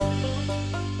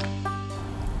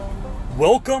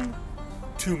Welcome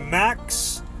to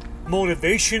Max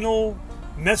Motivational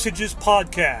Messages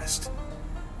Podcast,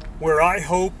 where I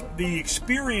hope the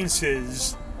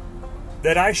experiences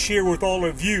that I share with all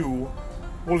of you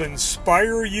will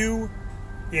inspire you,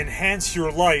 enhance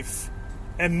your life,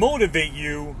 and motivate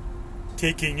you,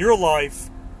 taking your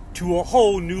life to a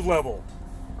whole new level.